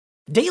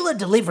Dealer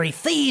delivery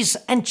fees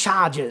and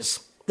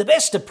charges. The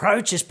best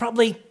approach is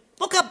probably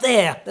look up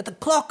there at the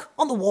clock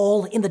on the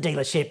wall in the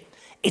dealership.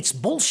 It's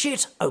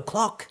bullshit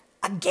o'clock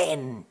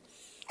again.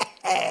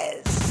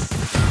 Yes.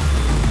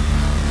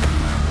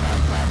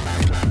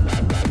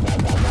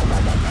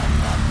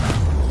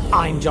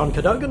 I'm John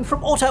Cadogan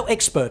from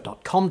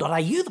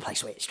AutoExpert.com.au, the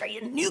place where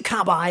Australian new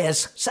car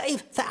buyers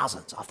save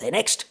thousands off their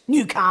next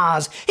new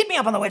cars. Hit me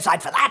up on the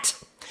website for that.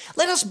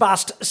 Let us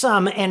bust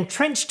some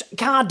entrenched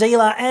car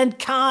dealer and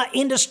car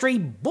industry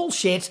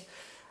bullshit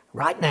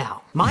right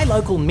now. My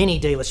local mini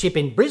dealership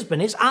in Brisbane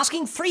is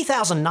asking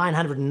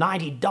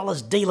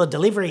 $3,990 dealer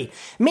delivery.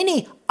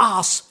 Mini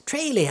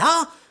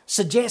Australia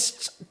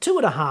suggests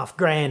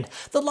 $2,500.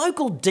 The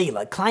local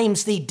dealer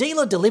claims the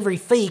dealer delivery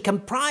fee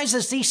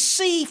comprises the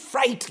Sea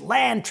Freight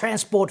Land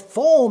Transport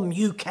Form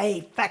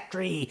UK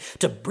factory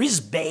to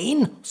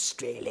Brisbane,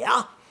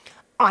 Australia.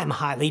 I'm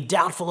highly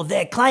doubtful of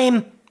their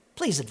claim.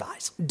 Please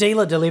advise.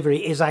 Dealer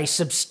delivery is a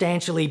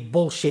substantially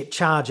bullshit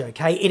charge,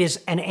 okay? It is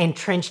an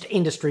entrenched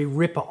industry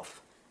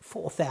rip-off.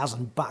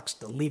 $4,000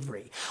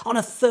 delivery on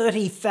a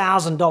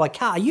 $30,000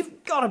 car.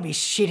 You've got to be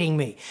shitting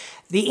me.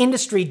 The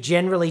industry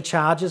generally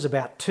charges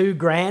about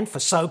 $2,000 for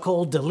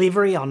so-called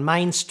delivery on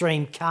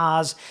mainstream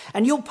cars,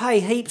 and you'll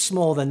pay heaps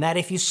more than that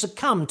if you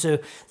succumb to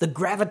the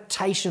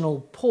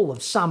gravitational pull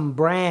of some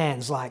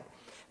brands like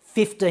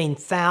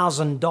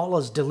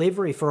 $15,000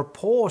 delivery for a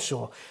Porsche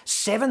or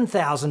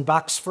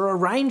 $7,000 for a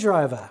Range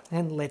Rover.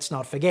 And let's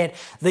not forget,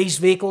 these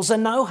vehicles are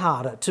no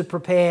harder to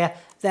prepare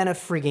than a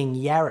frigging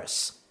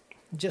Yaris.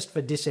 Just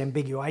for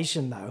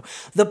disambiguation though,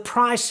 the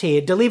price here,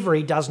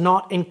 delivery, does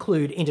not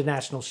include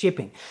international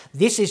shipping.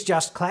 This is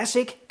just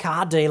classic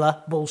car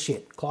dealer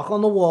bullshit. Clock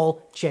on the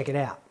wall, check it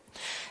out.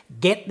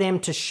 Get them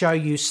to show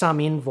you some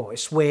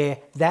invoice where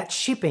that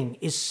shipping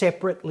is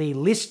separately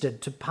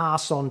listed to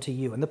pass on to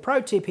you. And the pro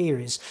tip here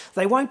is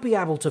they won't be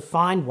able to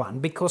find one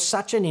because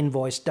such an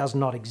invoice does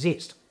not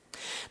exist.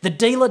 The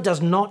dealer does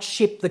not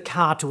ship the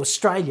car to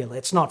Australia,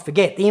 let's not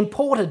forget. The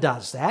importer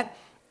does that.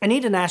 And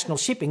international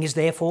shipping is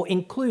therefore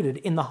included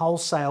in the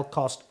wholesale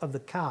cost of the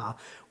car,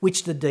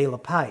 which the dealer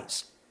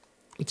pays.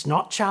 It's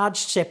not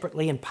charged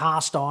separately and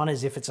passed on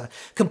as if it's a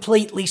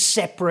completely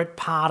separate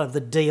part of the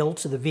deal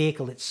to the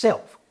vehicle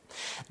itself.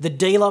 The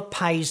dealer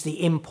pays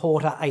the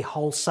importer a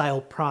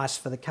wholesale price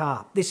for the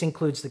car. This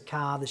includes the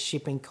car, the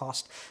shipping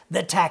cost,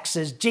 the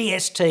taxes,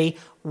 GST,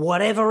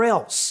 whatever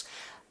else.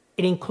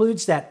 It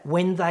includes that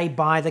when they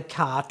buy the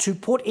car to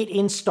put it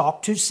in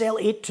stock, to sell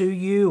it to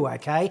you,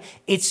 okay?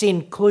 It's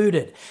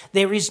included.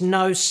 There is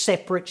no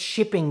separate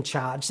shipping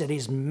charge that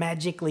is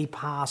magically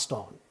passed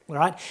on, all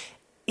right?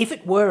 If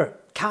it were,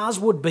 cars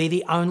would be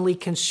the only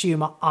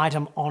consumer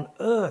item on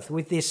earth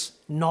with this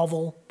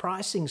novel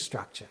pricing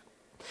structure.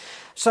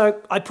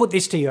 So I put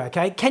this to you,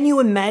 okay? Can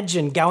you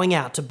imagine going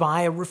out to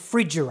buy a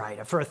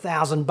refrigerator for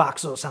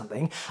 $1,000 or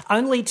something,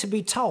 only to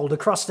be told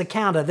across the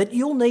counter that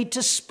you'll need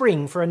to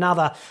spring for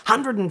another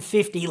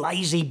 150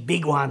 lazy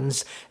big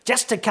ones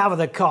just to cover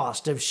the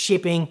cost of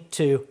shipping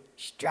to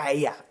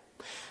Australia?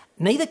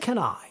 Neither can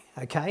I,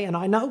 okay? And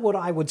I know what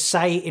I would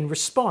say in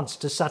response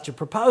to such a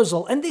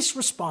proposal, and this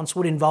response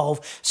would involve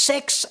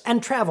sex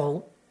and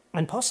travel,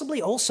 and possibly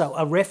also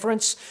a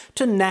reference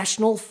to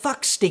National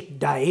Fuckstick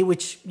Day,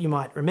 which you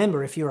might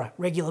remember if you're a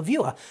regular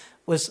viewer,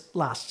 was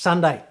last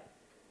Sunday.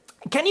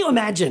 Can you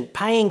imagine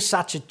paying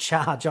such a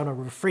charge on a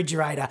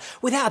refrigerator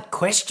without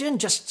question,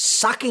 just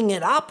sucking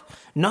it up?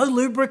 No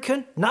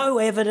lubricant, no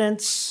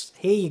evidence.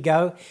 Here you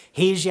go,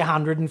 here's your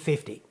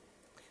 150.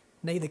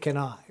 Neither can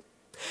I.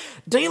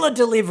 Dealer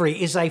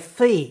delivery is a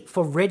fee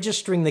for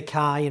registering the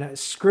car,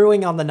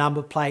 screwing on the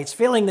number plates,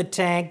 filling the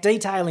tank,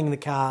 detailing the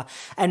car,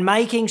 and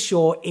making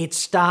sure it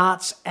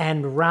starts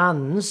and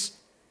runs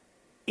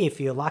if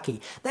you're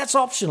lucky. That's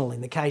optional in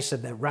the case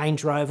of the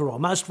Range Rover or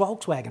most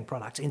Volkswagen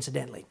products,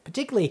 incidentally,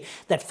 particularly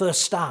that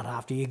first start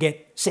after you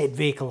get said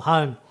vehicle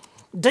home.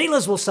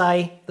 Dealers will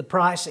say the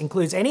price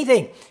includes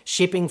anything,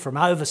 shipping from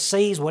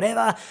overseas,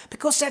 whatever,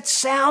 because that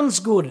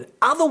sounds good.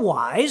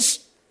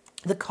 Otherwise,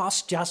 the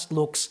cost just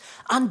looks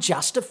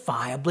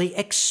unjustifiably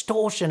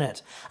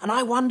extortionate. And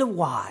I wonder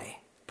why.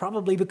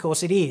 Probably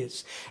because it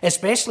is.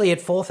 Especially at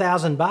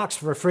 $4,000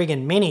 for a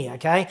friggin' Mini,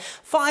 okay?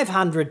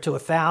 $500 to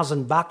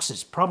 $1,000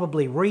 is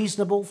probably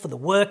reasonable for the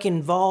work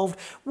involved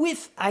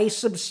with a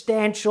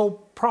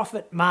substantial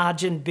profit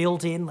margin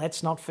built in,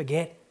 let's not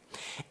forget.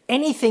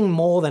 Anything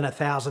more than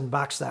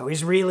 $1,000 though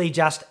is really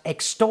just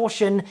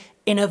extortion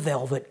in a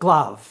velvet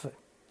glove.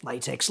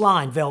 Latex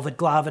line, velvet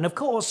glove, and of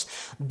course,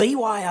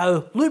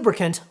 BYO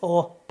lubricant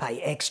or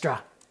pay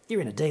extra. You're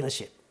in a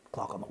dealership,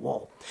 clock on the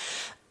wall.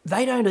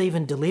 They don't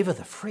even deliver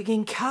the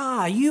frigging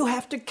car. You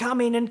have to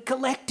come in and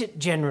collect it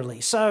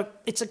generally. So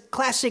it's a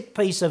classic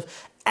piece of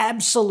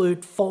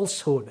absolute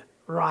falsehood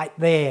right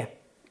there.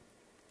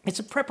 It's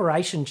a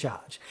preparation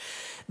charge.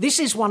 This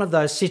is one of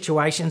those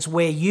situations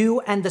where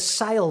you and the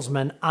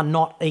salesman are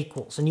not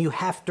equals, and you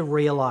have to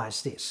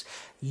realise this.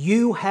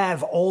 You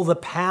have all the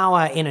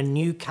power in a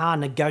new car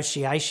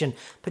negotiation,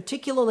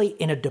 particularly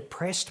in a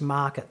depressed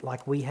market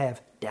like we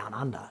have down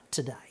under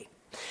today.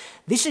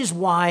 This is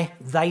why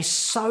they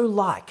so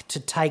like to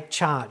take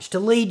charge, to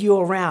lead you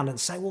around and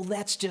say, well,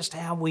 that's just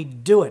how we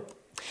do it.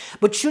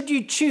 But should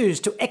you choose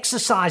to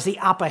exercise the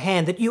upper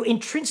hand that you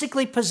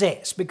intrinsically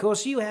possess,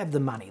 because you have the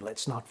money,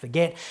 let's not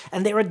forget,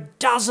 and there are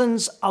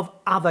dozens of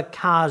other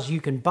cars you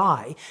can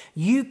buy,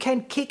 you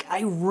can kick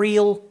a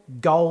real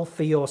goal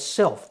for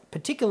yourself,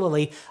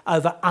 particularly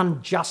over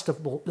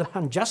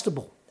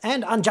unjustifiable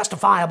and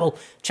unjustifiable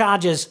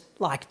charges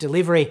like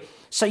delivery.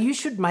 So you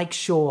should make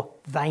sure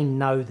they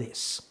know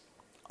this.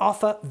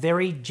 Offer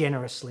very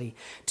generously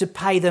to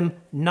pay them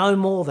no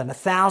more than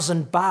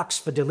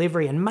 $1,000 for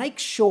delivery, and make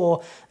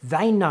sure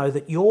they know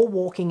that you're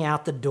walking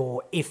out the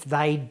door if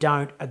they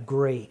don't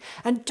agree.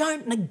 And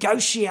don't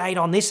negotiate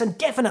on this, and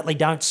definitely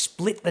don't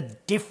split the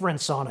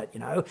difference on it,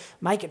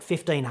 Make it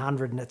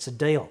 $1,500 and it's a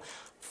deal.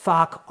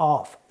 Fuck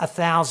off.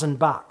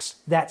 $1,000.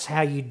 That's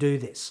how you do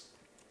this.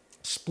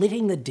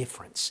 Splitting the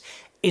difference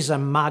is a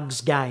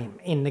mug's game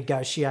in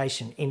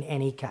negotiation in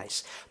any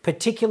case,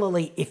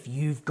 particularly if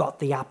you've got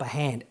the upper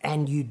hand,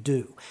 and you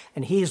do.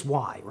 And here's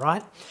why,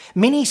 right?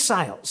 Mini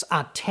sales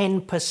are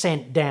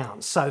 10%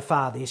 down so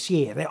far this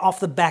year. They're off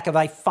the back of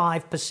a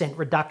 5%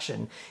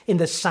 reduction in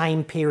the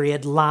same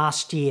period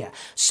last year.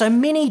 So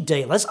many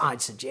dealers,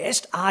 I'd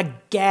suggest, are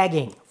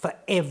gagging for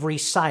every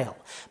sale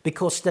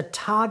because the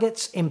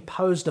targets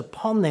imposed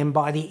upon them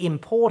by the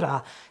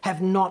importer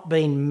have not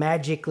been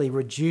magically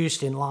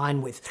reduced in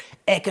line with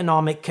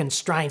economic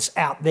constraints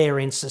out there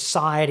in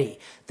society.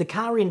 The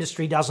car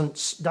industry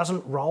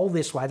doesn't roll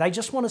this way. They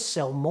just want to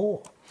sell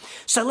more.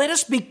 So let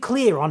us be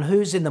clear on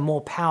who's in the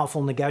more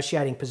powerful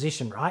negotiating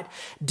position, right?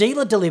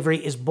 Dealer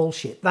delivery is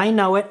bullshit. They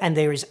know it, and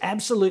there is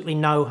absolutely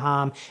no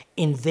harm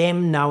in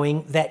them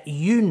knowing that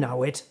you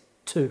know it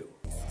too.